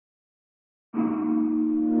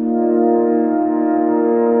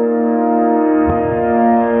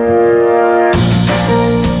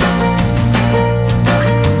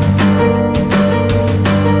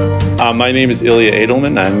My name is Ilya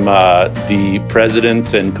Edelman. I'm the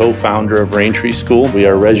president and co-founder of Raintree School. We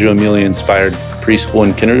are Reggio Emilia-inspired preschool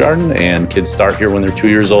and kindergarten, and kids start here when they're 2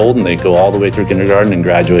 years old, and they go all the way through kindergarten and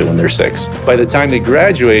graduate when they're 6. By the time they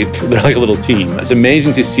graduate, they're like a little team. It's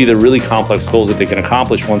amazing to see the really complex goals that they can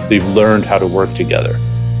accomplish once they've learned how to work together.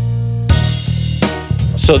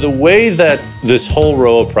 So the way that this whole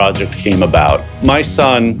Roa project came about, my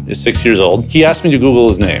son is 6 years old. He asked me to Google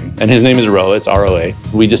his name, and his name is Roa, it's R-O-A.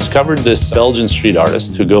 We discovered this Belgian street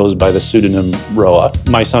artist who goes by the pseudonym Roa.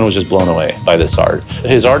 My son was just blown away by this art.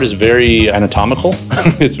 His art is very anatomical,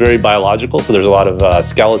 it's very biological, so there's a lot of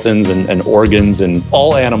skeletons and organs and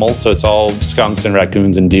all animals, so it's all skunks and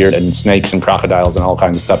raccoons and deer and snakes and crocodiles and all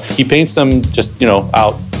kinds of stuff. He paints them just,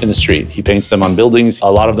 out in the street. He paints them on buildings. A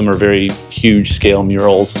lot of them are very huge scale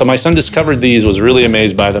murals. So my son discovered these, was really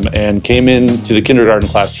amazed by them, and came into the kindergarten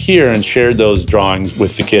class here and shared those drawings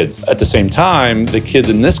with the kids. At the same time, the kids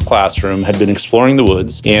in this classroom had been exploring the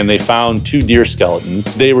woods, and they found 2 deer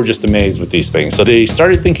skeletons. They were just amazed with these things. So they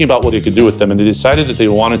started thinking about what they could do with them, and they decided that they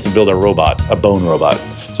wanted to build a robot, a bone robot.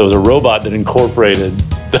 So it was a robot that incorporated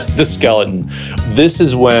the skeleton. This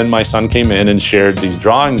is when my son came in and shared these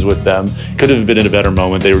drawings with them. Could have been in a better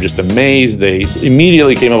moment. They were just amazed. They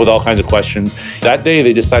immediately came up with all kinds of questions. That day,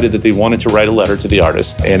 they decided that they wanted to write a letter to the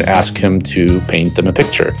artist and ask him to paint them a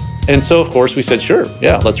picture. And so, of course, we said, sure,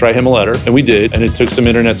 yeah, let's write him a letter. And we did. And it took some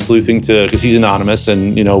internet sleuthing because he's anonymous,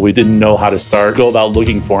 and, we didn't know how to go about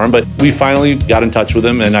looking for him. But we finally got in touch with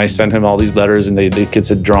him, and I sent him all these letters, and the kids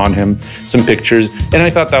had drawn him some pictures. And I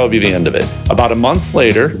thought that would be the end of it. About a month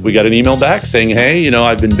later, we got an email back saying, hey,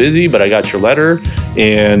 I've been busy, but I got your letter,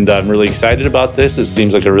 and I'm really excited about this. It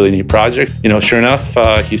seems like a really neat project. Sure enough,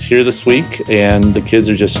 he's here this week, and the kids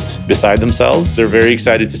are just beside themselves. They're very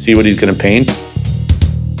excited to see what he's going to paint.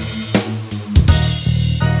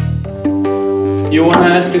 You want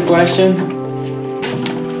to ask a question?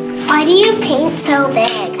 Why do you paint so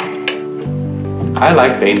big? I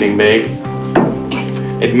like painting big.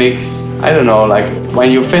 It makes, I don't know, like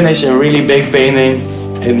when you finish a really big painting,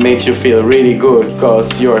 it makes you feel really good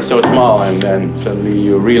because you're so small, and then suddenly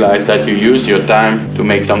you realize that you used your time to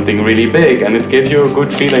make something really big, and it gives you a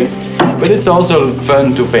good feeling. But it's also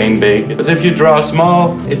fun to paint big, because if you draw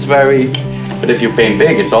small, but if you paint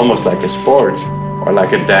big, it's almost like a sport or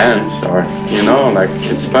like a dance, or like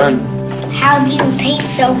it's fun. How do you paint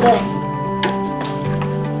so good?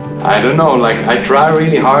 I don't know, like I try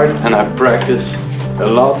really hard and I practice a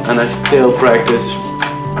lot, and I still practice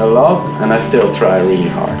a lot, and I still try really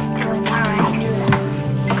hard.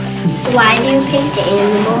 Why do you paint the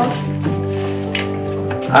animals?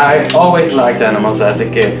 I always liked animals as a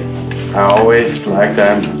kid. I always liked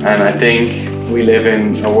them, and I think we live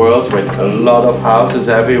in a world with a lot of houses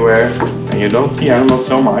everywhere, and you don't see animals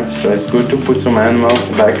so much, so it's good to put some animals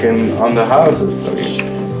back on the houses, so you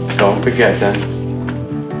don't forget them.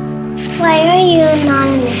 Why are you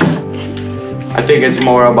anonymous? I think it's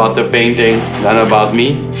more about the painting than about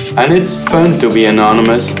me. And it's fun to be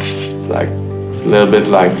anonymous. It's a little bit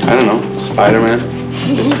like, I don't know, Spider-Man.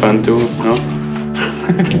 It's fun too,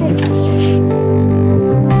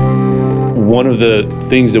 One of the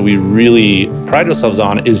things that we really pride ourselves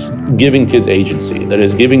on is giving kids agency. That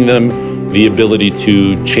is, giving them the ability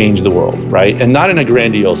to change the world, right? And not in a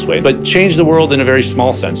grandiose way, but change the world in a very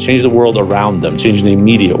small sense. Change the world around them, change the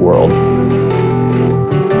immediate world.